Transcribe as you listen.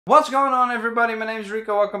What's going on everybody, my name is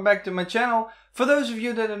Rico, welcome back to my channel. For those of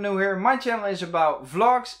you that are new here, my channel is about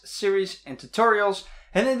vlogs, series and tutorials.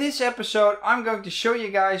 And in this episode I'm going to show you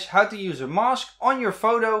guys how to use a mask on your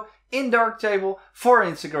photo in Darktable for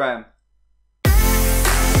Instagram.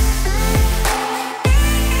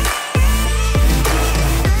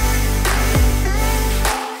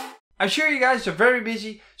 I'm sure you guys are very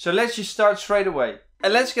busy, so let's just start straight away.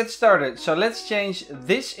 And let's get started. So let's change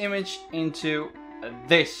this image into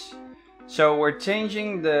this. So we're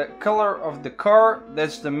changing the color of the car.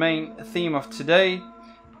 That's the main theme of today.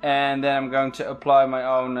 And then I'm going to apply my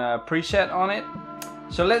own preset on it.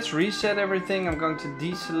 So let's reset everything. I'm going to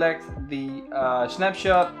deselect the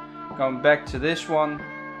snapshot, going back to this one,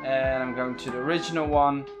 and I'm going to the original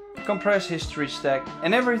one. Compress history stack,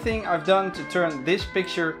 and everything I've done to turn this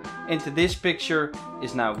picture into this picture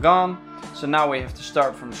is now gone. So now we have to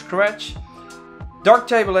start from scratch.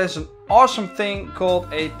 Darktable has an awesome thing called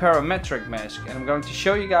a parametric mask, and I'm going to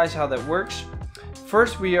show you guys how that works.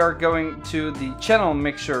 First we are going to the channel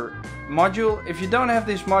mixer module. If you don't have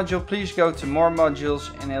this module, please go to more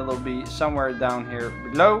modules and it'll be somewhere down here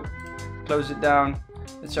below. Close it down.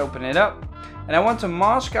 Let's open it up. And I want to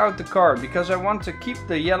mask out the car because I want to keep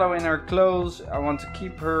the yellow in her clothes. I want to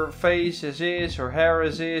keep her face as is, her hair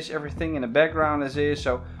as is, everything in the background as is.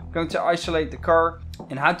 So I'm going to isolate the car.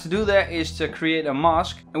 And how to do that is to create a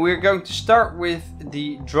mask. And we're going to start with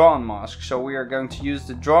the drawn mask. So we are going to use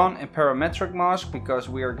the drawn and parametric mask because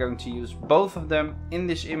we are going to use both of them in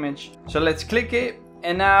this image. So let's click it.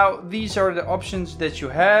 And now these are the options that you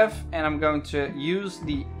have. And I'm going to use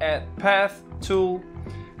the add path tool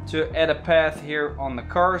to add a path here on the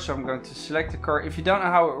car. So I'm going to select the car. If you don't know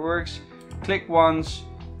how it works, click once,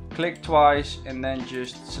 click twice, and then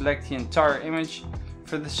just select the entire image.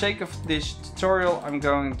 For the sake of this tutorial, I'm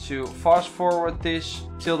going to fast forward this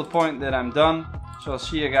till the point that I'm done. So I'll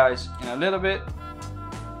see you guys in a little bit.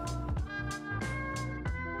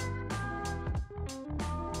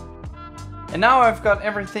 And now I've got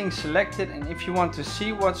everything selected, and if you want to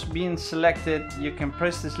see what's being selected, you can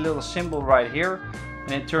press this little symbol right here.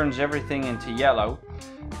 And it turns everything into yellow.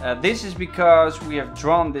 This is because we have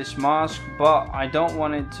drawn this mask, but I don't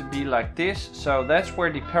want it to be like this. So that's where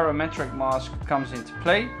the parametric mask comes into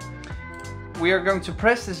play. We are going to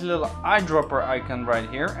press this little eyedropper icon right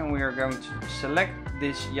here, and we are going to select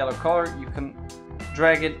this yellow color. You can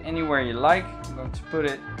drag it anywhere you like. I'm going to put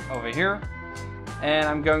it over here, and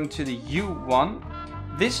I'm going to the hue one.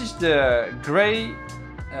 This is the gray,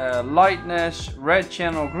 lightness, red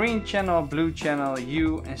channel, green channel, blue channel,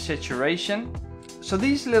 hue and saturation. So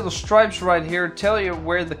these little stripes right here tell you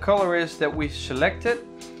where the color is that we've selected.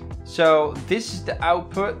 So this is the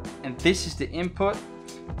output and this is the input.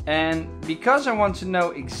 And because I want to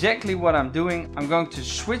know exactly what I'm doing, I'm going to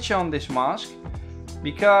switch on this mask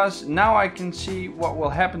because now I can see what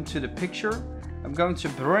will happen to the picture. I'm going to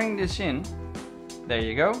bring this in. There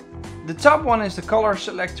you go. The top one is the color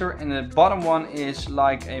selector and the bottom one is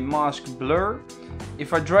like a mask blur.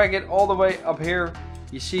 If I drag it all the way up here,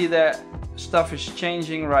 you see that stuff is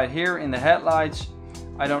changing right here in the headlights.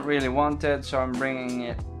 I don't really want that, so I'm bringing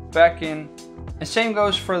it back in. And same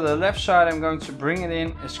goes for the left side. I'm going to bring it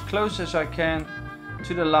in as close as I can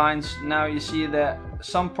to the lines. Now you see that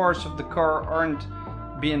some parts of the car aren't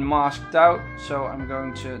being masked out, so I'm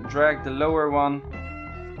going to drag the lower one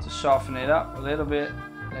to soften it up a little bit.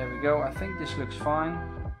 There we go. I think this looks fine.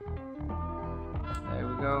 There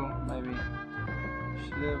we go. Maybe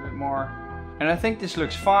just a little bit more. And I think this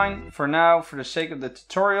looks fine for now, for the sake of the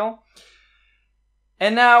tutorial.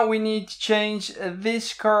 And now we need to change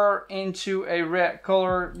this car into a red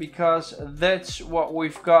color because that's what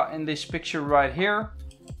we've got in this picture right here.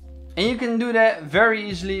 And you can do that very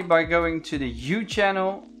easily by going to the hue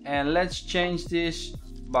channel, and let's change this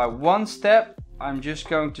by one step. I'm just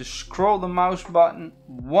going to scroll the mouse button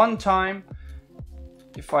one time.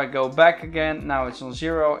 If I go back again, now it's on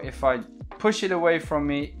 0. If I push it away from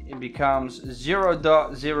me, it becomes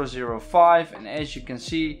 0.005, and as you can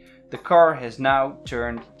see, the car has now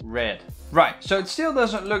turned red. Right, so it still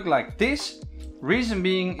doesn't look like this. Reason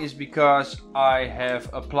being is because I have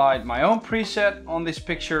applied my own preset on this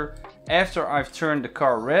picture after I've turned the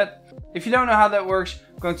car red. If you don't know how that works,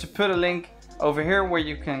 I'm going to put a link over here where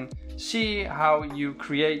you can see how you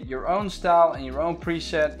create your own style and your own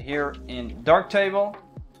preset here in Darktable.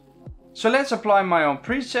 So let's apply my own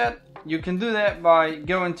preset. You can do that by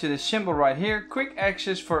going to the symbol right here, quick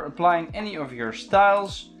access for applying any of your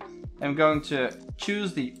styles. I'm going to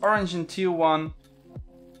choose the orange and teal one.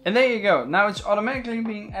 And there you go. Now it's automatically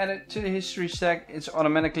being added to the history stack. It's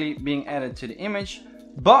automatically being added to the image.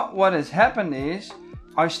 But what has happened is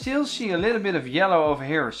I still see a little bit of yellow over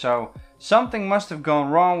here, so something must have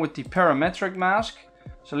gone wrong with the parametric mask.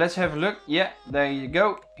 So let's have a look. Yeah, there you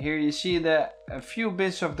go. Here you see that a few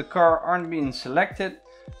bits of the car aren't being selected.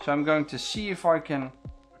 So I'm going to see if I can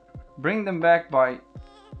bring them back by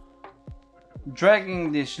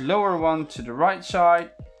dragging this lower one to the right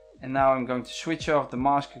side. And now I'm going to switch off the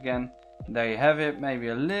mask again. There you have it. Maybe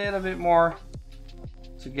a little bit more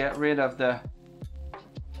to get rid of the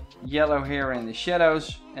yellow here in the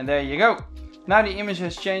shadows. And there you go. Now the image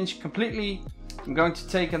has changed completely. I'm going to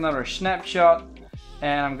take another snapshot.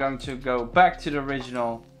 And I'm going to go back to the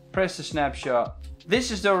original, press the snapshot. This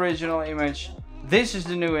is the original image, this is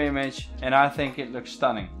the new image, and I think it looks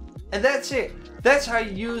stunning. And that's it. That's how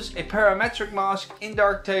you use a parametric mask in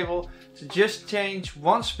Darktable to just change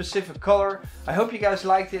one specific color. I hope you guys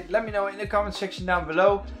liked it. Let me know in the comment section down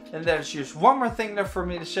below. And there's just one more thing left for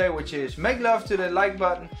me to say, which is make love to the like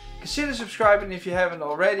button. Consider subscribing if you haven't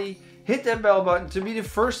already. Hit that bell button to be the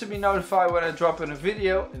first to be notified when I drop in a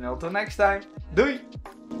video. And until next time, doei!